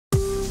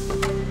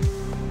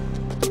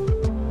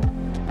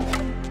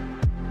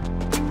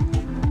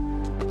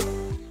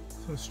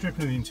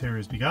stripping of the interior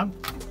has begun.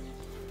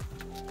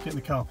 Getting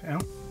the carpet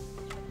out.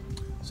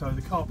 So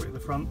the carpet at the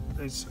front,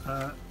 there's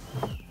a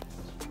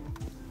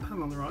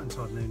panel on the right hand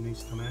side and it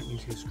needs to come out. You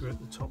can see a screw at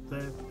the top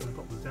there and the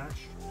bottom of the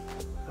dash.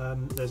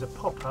 There's a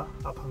popper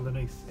up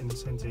underneath in the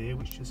centre here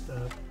which just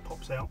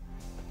pops out.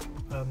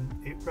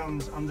 It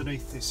runs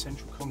underneath this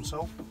central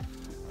console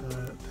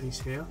piece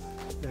here.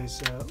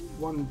 There's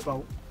one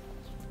bolt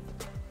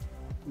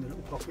in the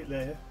little pocket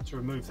there to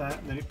remove that,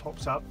 and then it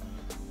pops up.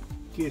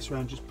 Gear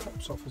surround just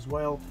pops off as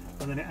well,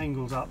 and then it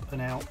angles up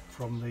and out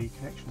from the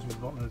connections with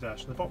the bottom of the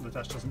dash. So the bottom of the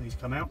dash doesn't need to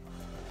come out.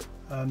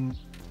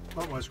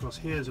 Likewise across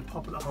here there's a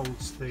popper that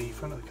holds the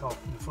front of the car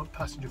and the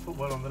passenger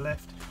footwell on the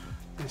left.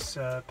 This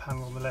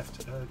panel on the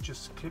left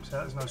just clips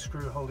out, there's no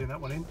screw holding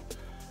that one in.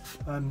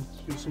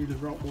 You'll see the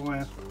rock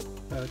wire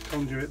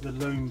conduit, the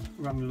loom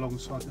running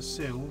alongside the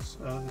sills,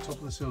 the top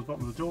of the sills,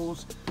 bottom of the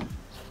doors.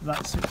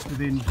 That sits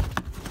within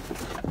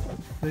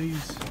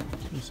these.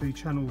 You'll see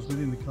channels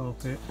within the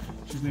carpet.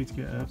 You just need to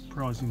get a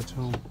prising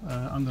tool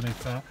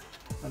underneath that,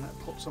 and that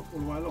pops up all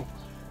the way along.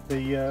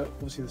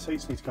 Obviously the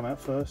seats need to come out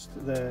first.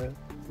 I think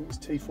it's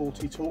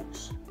T40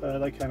 Torx.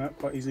 They came out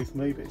quite easily for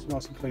me, but it's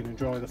nice and clean and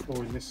dry, the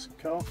floor in this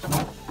car.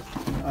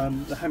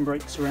 The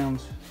handbrake surround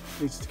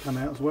needs to come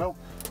out as well.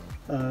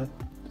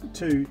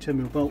 Two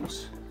 10mm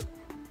bolts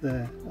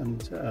there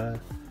and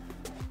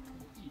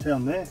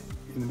down there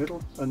in the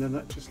middle, and then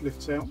that just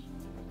lifts out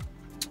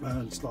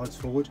and slides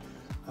forward.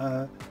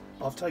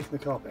 I've taken the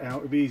carpet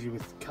out. It'd be easy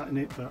with cutting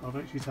it, but I've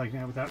actually taken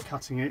it out without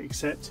cutting it,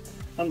 except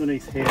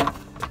underneath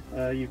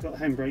here you've got the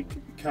handbrake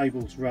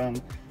cables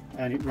run,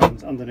 and it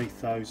runs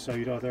underneath those, so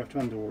you'd either have to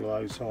undo all of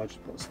those, so I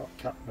just put start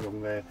cutting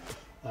along there.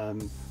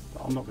 I'm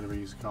not going to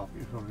reuse the carpet.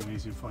 It's probably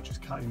easier if I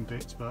just cut in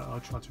bits, but I'll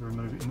try to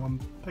remove it in one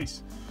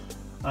piece.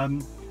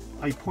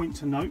 A point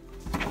to note,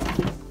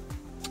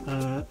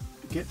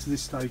 get to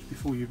this stage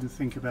before you even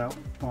think about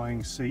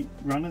buying seat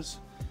runners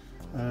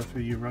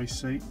for your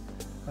race seat.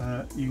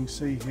 You can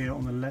see here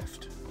on the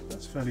left,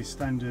 that's fairly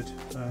standard,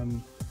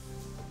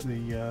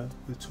 the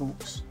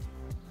Torx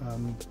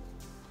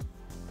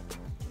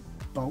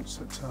bolts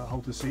that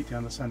hold the seat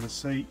down, the standard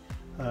seat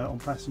on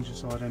passenger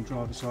side and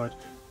driver side.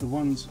 The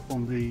ones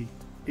on the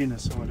inner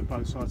side of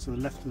both sides, so the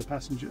left of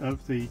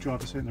the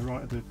driver's seat and the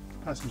right of the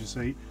passenger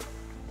seat,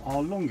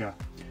 are longer.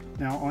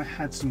 Now I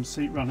had some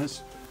seat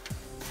runners,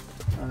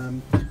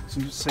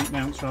 some seat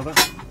mounts rather,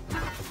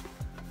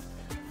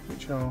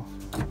 which are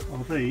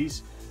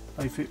these.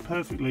 They fit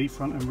perfectly,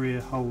 front and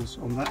rear holes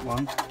on that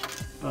one,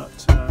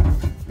 but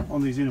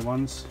on these inner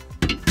ones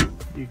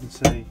you can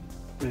see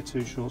they're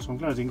too short, so I'm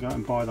glad I didn't go out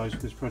and buy those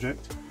for this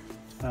project,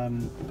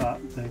 but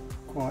they're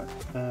quite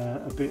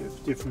a bit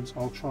of difference.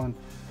 I'll try and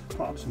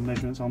put up some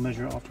measurements. I'll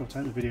measure it after I've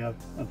taken the video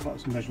and put up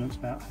some measurements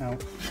about how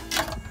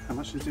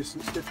much the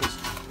distance differs.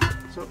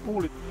 So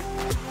all it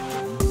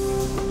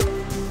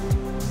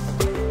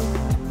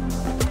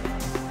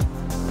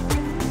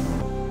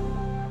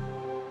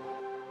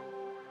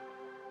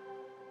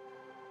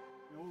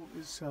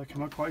is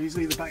come up quite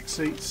easily. The back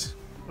seats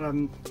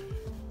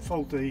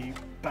fold the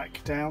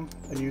back down,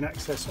 and you can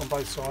access on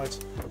both sides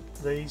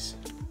these.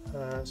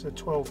 It's a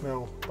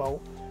 12mm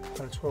bolt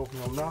and a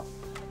 12mm nut.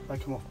 They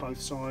come off both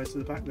sides.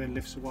 The back then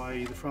lifts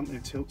away, the front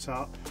then tilts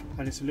up,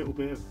 and it's a little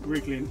bit of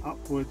wriggling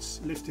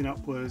upwards, lifting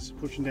upwards,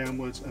 pushing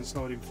downwards and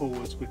sliding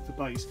forwards with the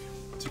base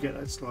to get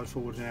that slide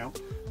forward and out,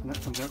 and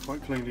that comes out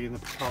quite cleanly, and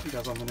the carpet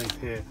goes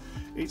underneath here.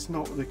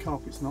 The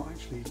carpet's not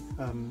actually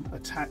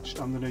attached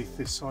underneath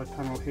this side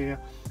panel here,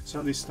 so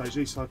at this stage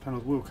these side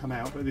panels will come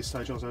out, but at this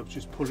stage I was able to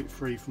just pull it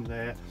free from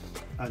there,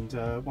 and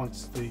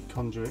once the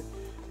conduit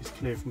is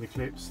clear from the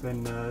clips,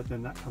 then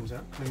that comes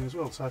out clean as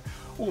well. So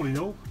all in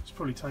all, it's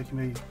probably taken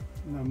me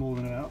no more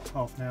than about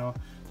half an hour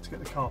to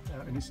get the carpet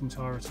out in its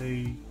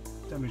entirety,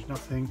 damaged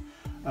nothing.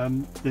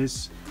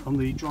 There's on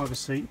the driver's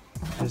seat,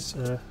 there's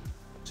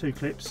two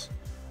clips.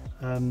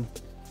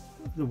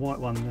 The white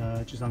one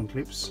just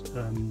unclips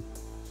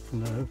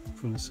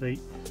from the seat,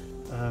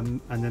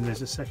 and then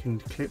there's a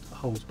second clip that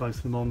holds both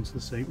of them onto the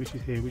seat, which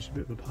is here, which is a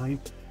bit of a pain,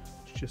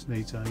 which just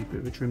needs a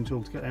bit of a trim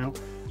tool to get out.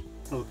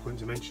 Another point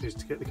to mention is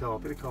to get the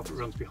carpet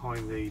runs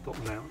behind the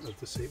bottom mount of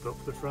the seat belt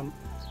for the front.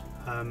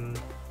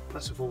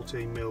 That's a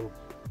 14mm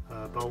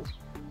bolt,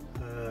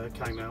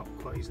 came out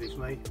quite easily for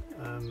me,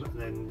 and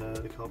then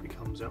the carpet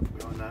comes out from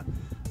behind that.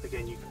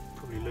 Again, you could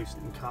probably loosen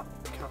it and cut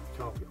the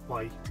carpet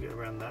away to get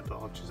around that, but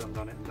I've just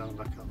undone it and done it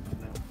back up for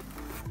now.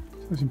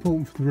 So it's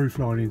important for the roof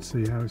lining to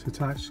see how it's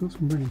attached. It's got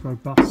some really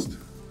robust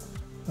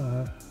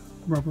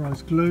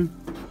rubberized glue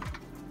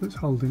that's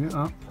holding it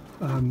up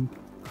at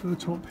the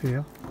top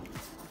here.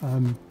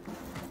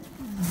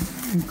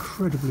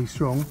 Incredibly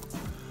strong.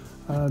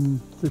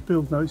 The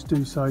build notes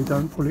do say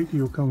don't pull it,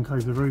 you'll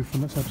concave the roof,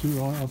 and that's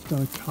absolutely right. I've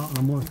done a cut and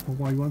I'm working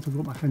my way. Once I've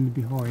got my hand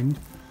behind,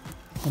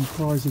 I'm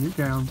prising it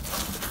down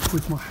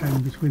with my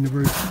hand between the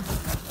roof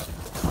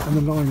and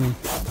the lining,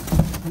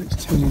 and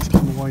it's tending to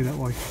come away that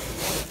way.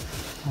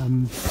 I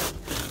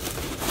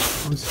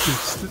would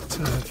suggest that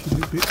if you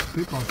do it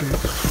bit by bit,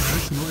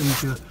 it's a lot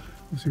easier.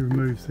 Obviously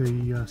remove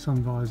the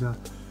sun visor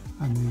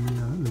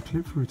and the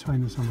clip for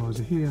retaining the sun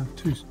visor here,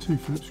 two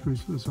Phillips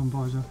screws for the sun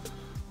visor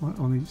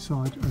on each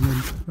side, and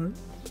then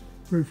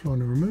roof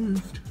liner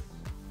removed.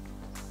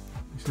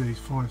 You see these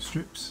 5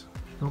 strips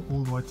go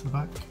all the way to the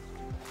back,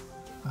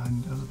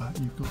 and at the back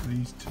you've got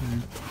these 2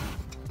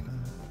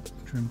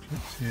 trim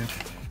clips here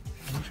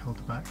which hold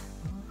the back,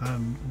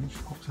 and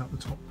which pops out the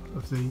top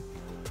of the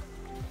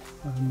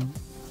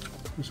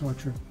side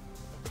trim.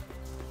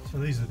 So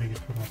these are the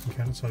biggest problem I can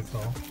count so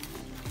far.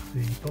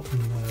 The bottom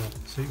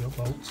seatbelt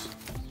bolts,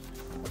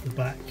 the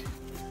back,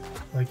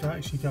 they can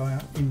actually go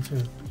out into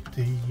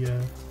the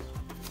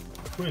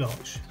wheel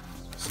arch,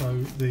 so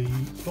the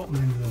bottom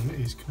end of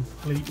them is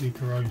completely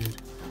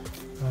corroded.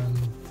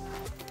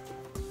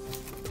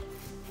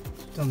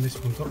 Done this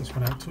one, got this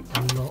one out, took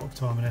a lot of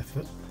time and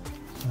effort.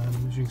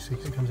 As you can see,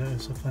 'cause it comes out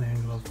at a funny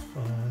angle,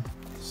 I've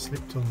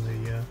slipped on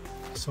the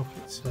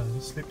sockets,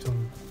 slipped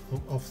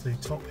off the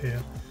top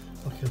here,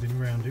 like I didn't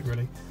round it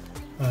really.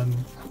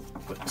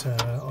 But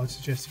I'd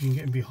suggest if you can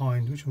get in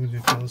behind, which I'm going to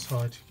do for the other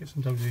side, get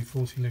some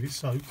WD-40 and leave it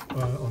soak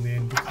on the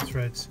end of the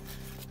threads.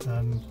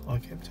 I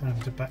kept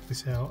having to back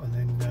this out and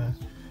then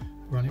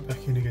run it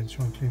back in again to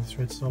try and clean the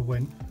threads as I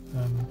went.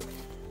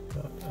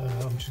 But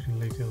I'm just going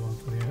to leave the other one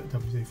for the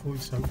WD-40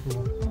 soak for a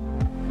while.